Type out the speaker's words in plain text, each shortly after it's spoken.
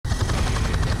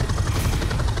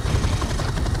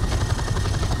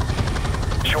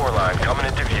shoreline, coming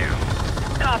into view.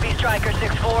 Copy, Striker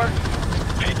 6-4.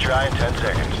 Feet dry in 10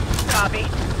 seconds. Copy.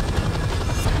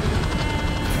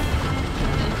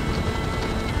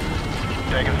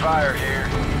 Taking fire here.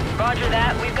 Roger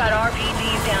that. We've got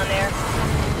RPGs down there.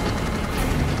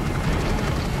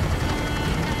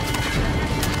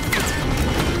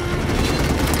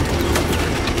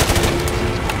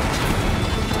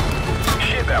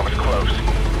 Shit, that was close.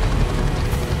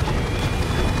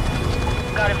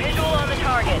 Got a visual on the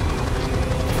target.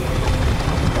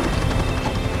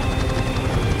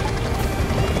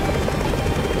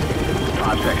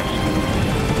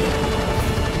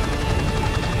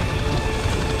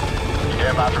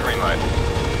 Stand by for green light.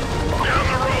 Down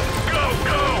the rope! Go,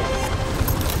 go!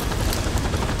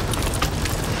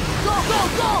 Go, go,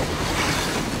 go!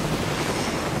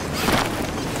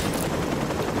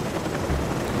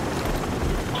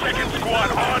 Second squad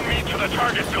on me to the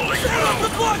target building. Set up the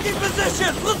blocking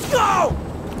position! Let's go!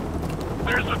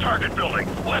 There's the target building.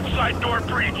 Left side door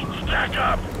breach. Stack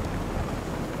up!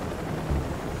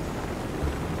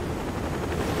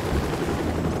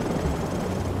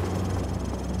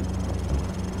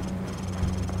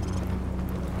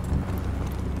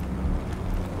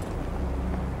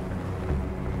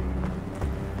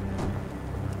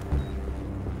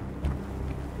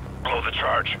 Blow the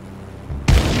charge.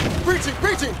 Breaching,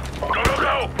 breaching! Go, go,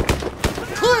 go!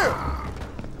 Clear!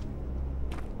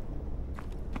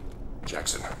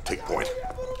 Jackson, take point.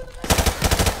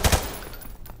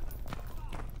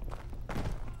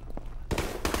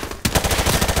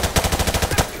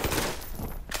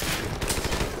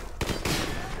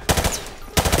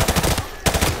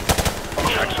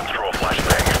 Jackson, throw a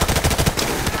flashbang.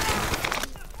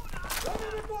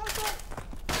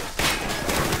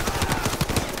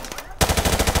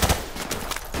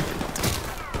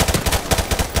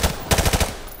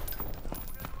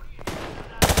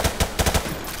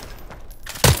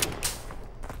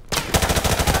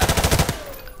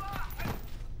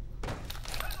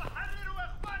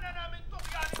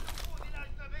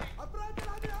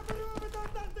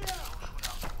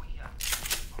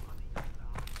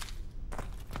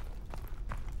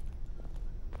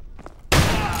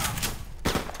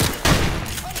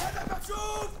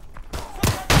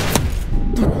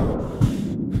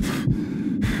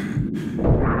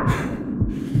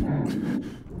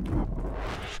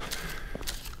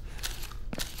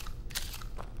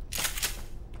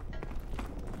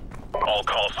 All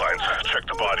call signs. Check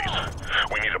the bodies.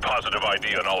 We need a positive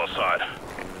ID on Al-Assad.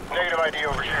 Negative ID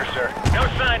over here, sir. No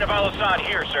sign of Al-Assad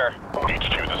here, sir.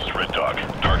 HQ, this is Red Dog.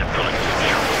 Target building is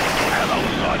secure. Don't have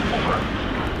Al-Assad. Over.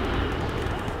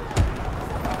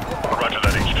 Roger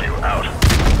that, HQ. Out.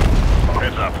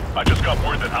 Heads up. I just got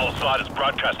word that Al-Assad is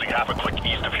broadcasting half a click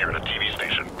east of here at a TV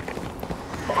station.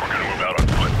 We're gonna move out on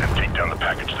foot and take down the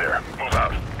package there. Move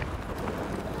out.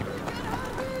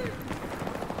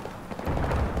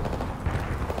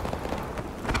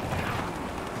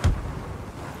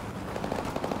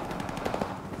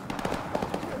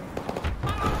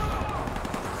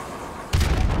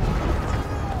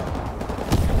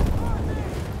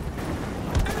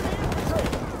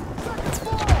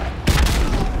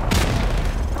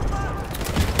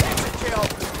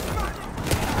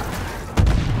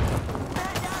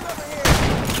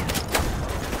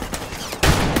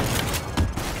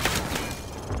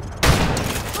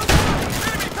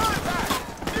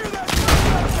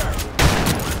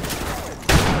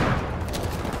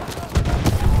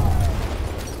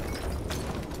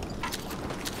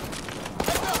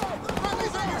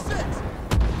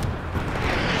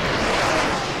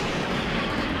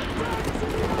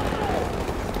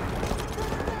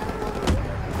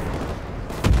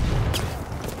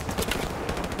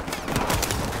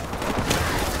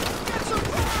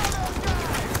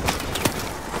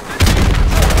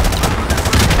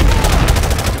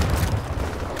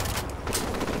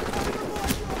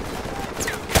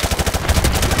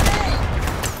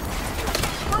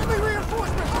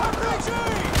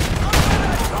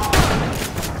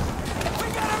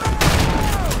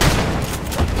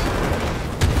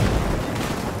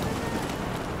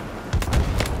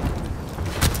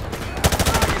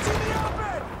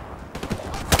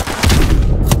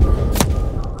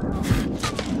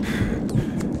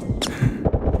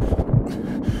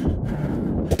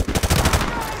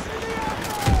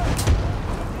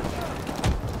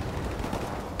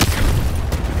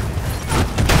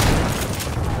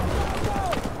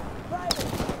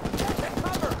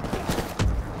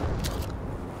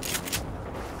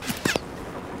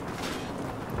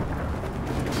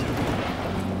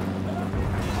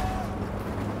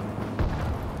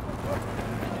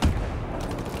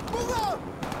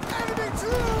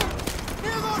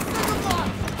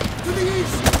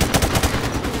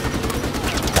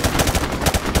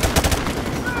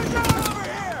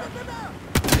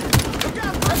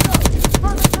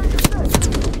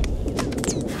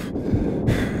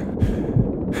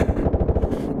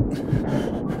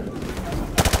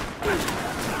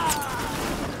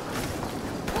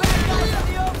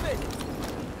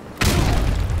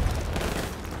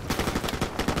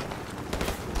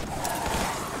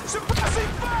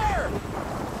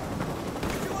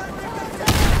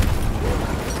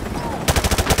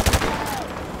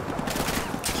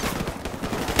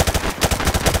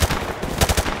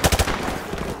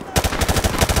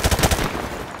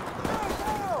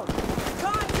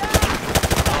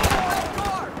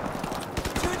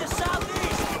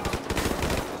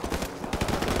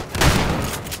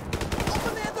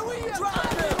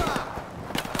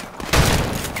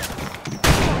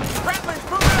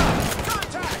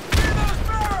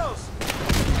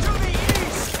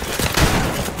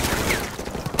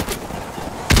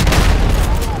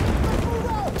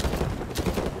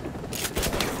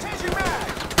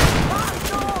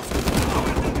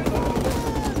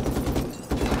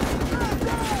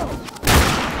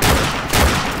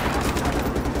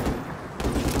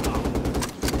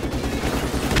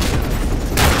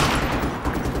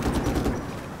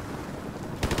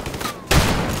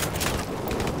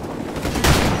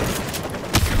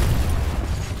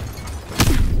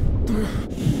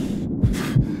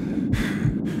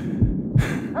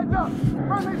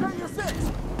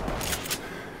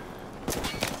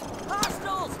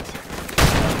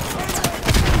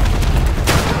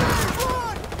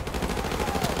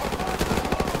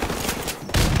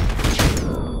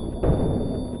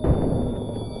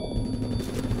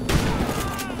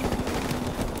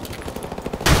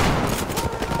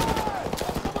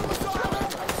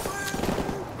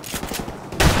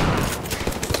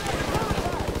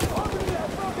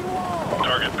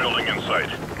 sight.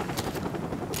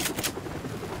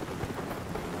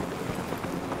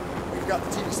 We've got the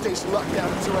TV station locked down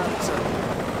and surrounded, sir.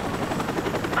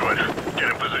 Good.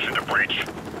 Get in position to breach.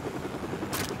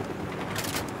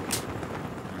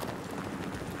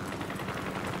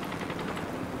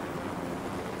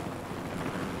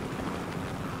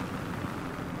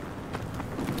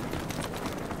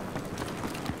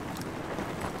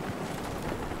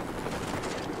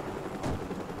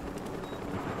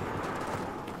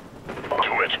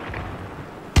 To it.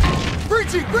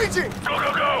 Breaching! Breaching! Go,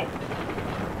 go, go!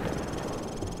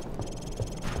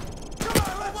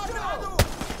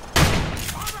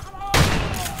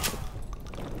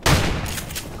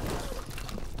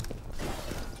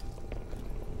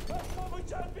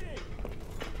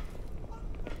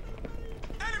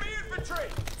 Enemy infantry!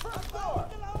 First floor!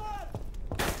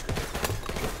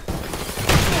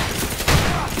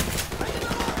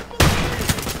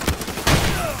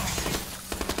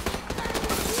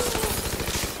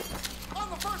 On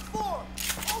the first floor!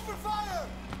 Open fire!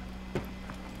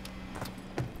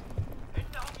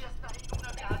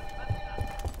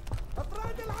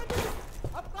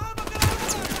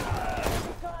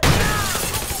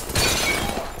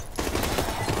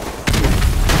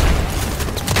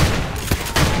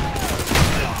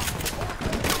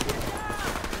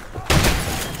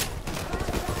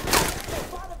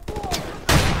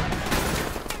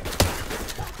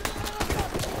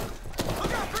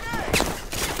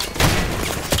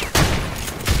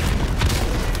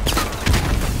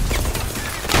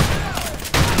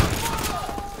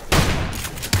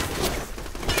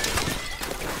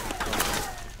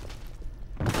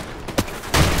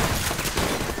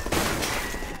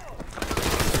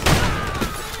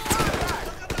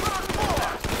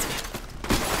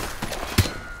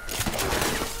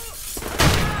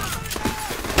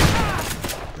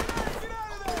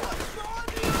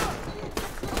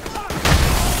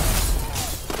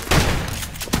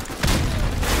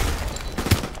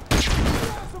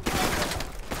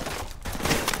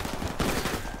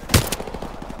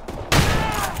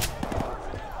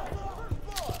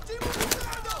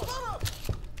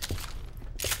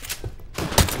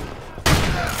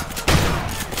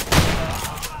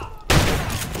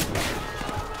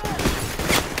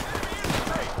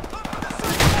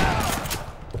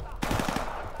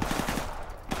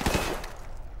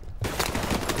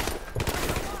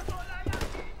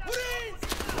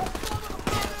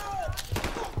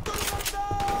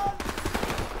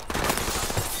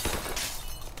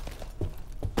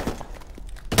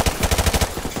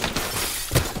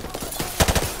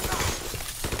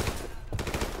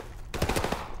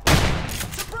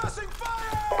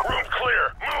 Room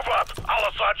clear. Move up.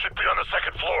 Al-Assad should be on the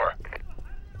second floor.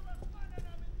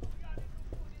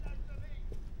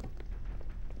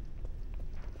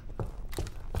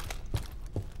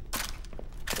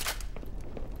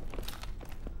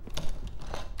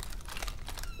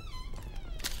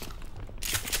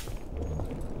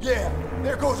 Yeah,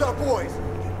 there goes our boys.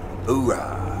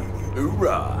 Hoorah!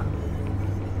 Hoorah!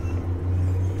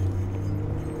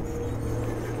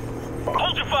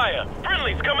 Hold your fire.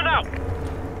 Friendly's coming out.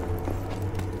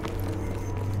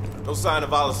 No sign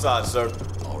of Al-Assad, sir.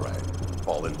 All right.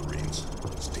 Fall in, Marines.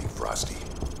 Stay frosty.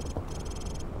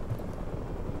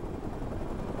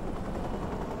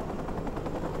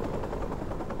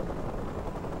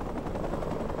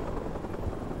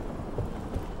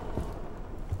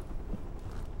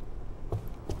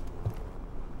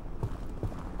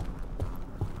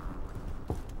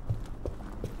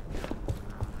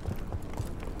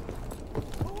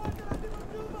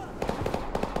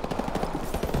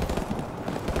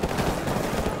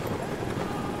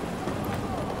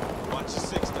 Watch your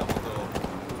six, double though.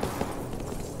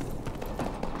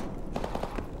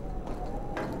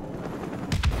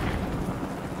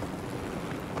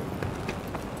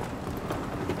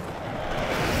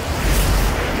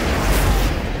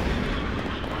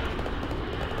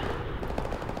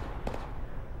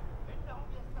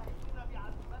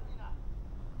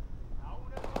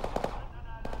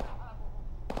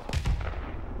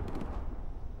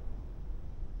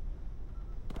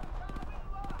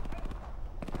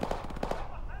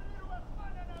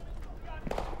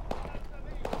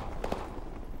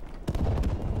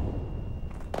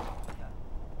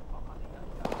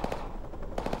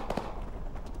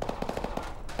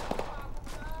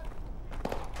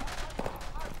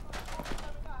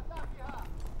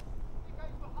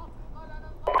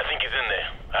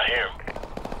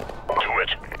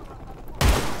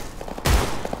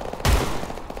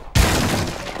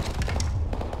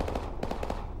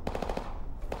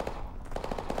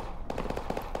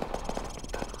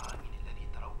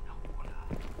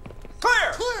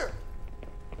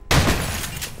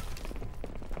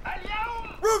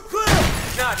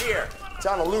 Al-Assad here. It's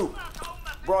on a loop.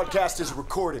 Broadcast is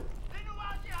recorded.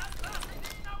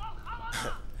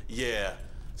 Yeah.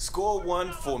 Score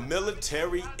 1 for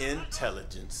military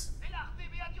intelligence.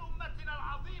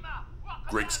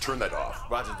 Griggs, turn that off.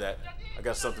 Roger that. I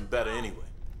got something better anyway.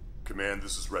 Command,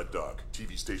 this is Red Dog.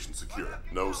 TV station secure.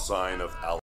 No sign of Al.